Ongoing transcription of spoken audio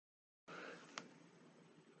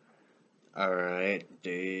Alright,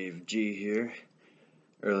 Dave G here.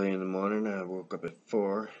 Early in the morning, I woke up at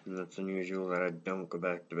 4, and that's unusual that I don't go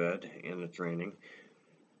back to bed, and it's raining.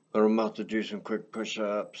 But I'm about to do some quick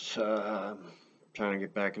push-ups, trying to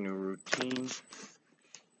get back into a routine.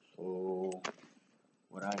 So,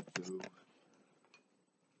 what I do,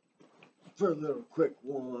 for a little quick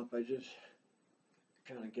warm-up, I just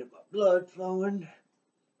kind of get my blood flowing.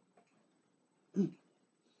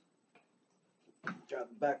 Drop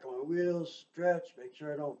the back of my wheels, stretch, make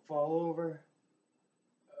sure I don't fall over.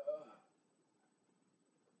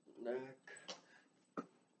 Neck,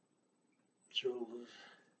 shoulders,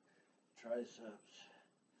 triceps,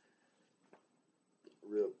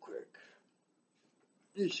 real quick.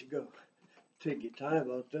 You should go take your time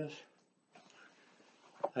about this.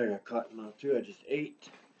 I got caught in mouth too. I just ate.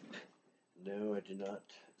 No, I did not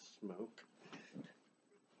smoke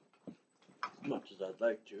as much as I'd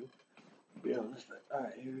like to be honest. But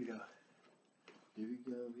alright, here we go. Here we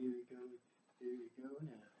go, here we go, here we go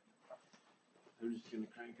now. I'm just gonna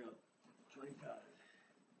crank up 25.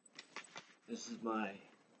 This is my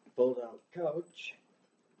fold out couch.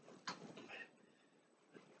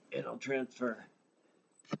 And I'll transfer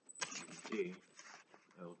I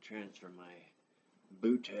will transfer my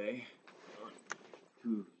bootay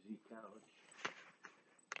onto the couch.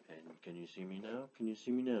 And can you see me now? Can you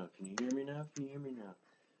see me now? Can you hear me now? Can you hear me now?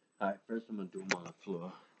 Alright, first I'm gonna do them on the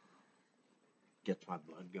floor. Gets my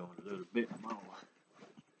blood going a little bit more.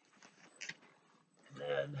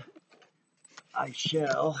 And then I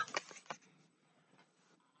shall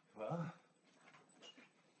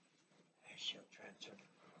transfer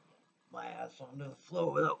my ass onto the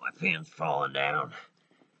floor without my pants falling down.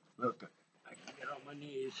 Look, I can get on my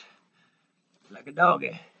knees like a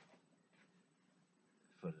doggy.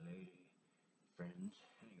 For the lady friends,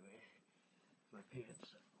 anyway, my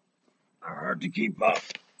pants are hard to keep up.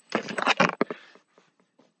 I'm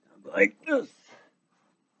like this.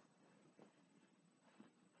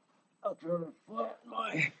 I'll try to flatten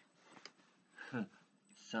my.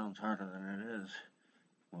 Sounds harder than it is.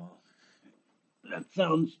 Well, that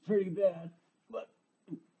sounds pretty bad, but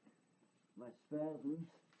my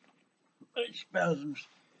spasms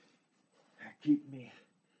keep me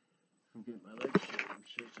from getting my legs shut. I'm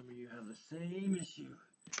sure some of you have the same issue.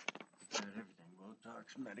 Got everything,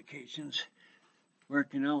 Botox, medications,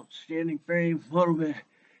 working out, standing frame, a little bit.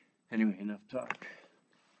 Anyway, enough talk.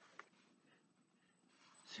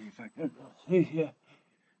 See if I can see you.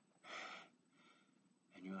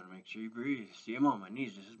 And you want to make sure you breathe. See, I'm on my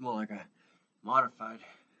knees. This is more like a modified.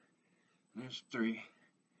 And there's 3,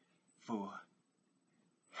 4.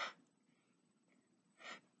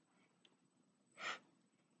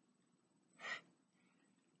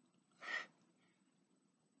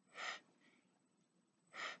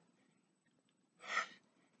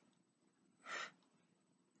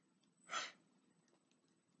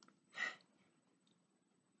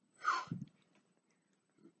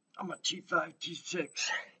 I'm a T5,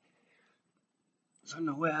 T6. So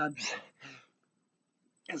no abs.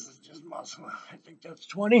 This is just muscle. I think that's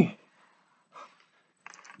 20.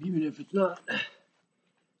 Even if it's not.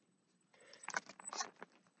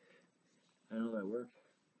 I know that works.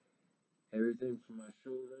 Everything from my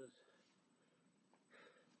shoulders,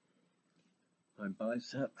 my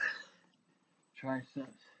bicep,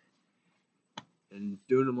 triceps, and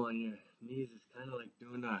doing them on your knees is kind of like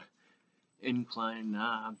doing a incline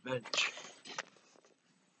bench.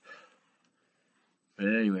 But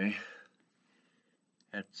anyway,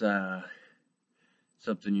 that's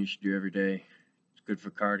something you should do every day. It's good for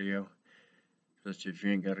cardio, especially if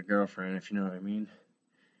you ain't got a girlfriend, if you know what I mean.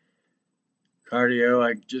 Cardio,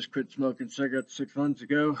 I just quit smoking cigarettes 6 months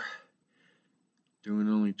ago. Doing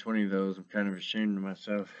only 20 of those, I'm kind of ashamed of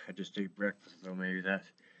myself. I just ate breakfast, so maybe that's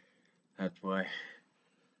why.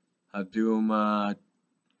 I'll do them, I'll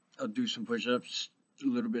do some push-ups a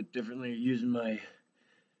little bit differently using my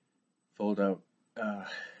fold-out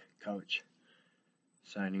couch.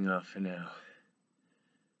 Signing off for now.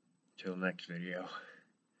 Till next video.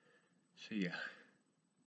 See ya.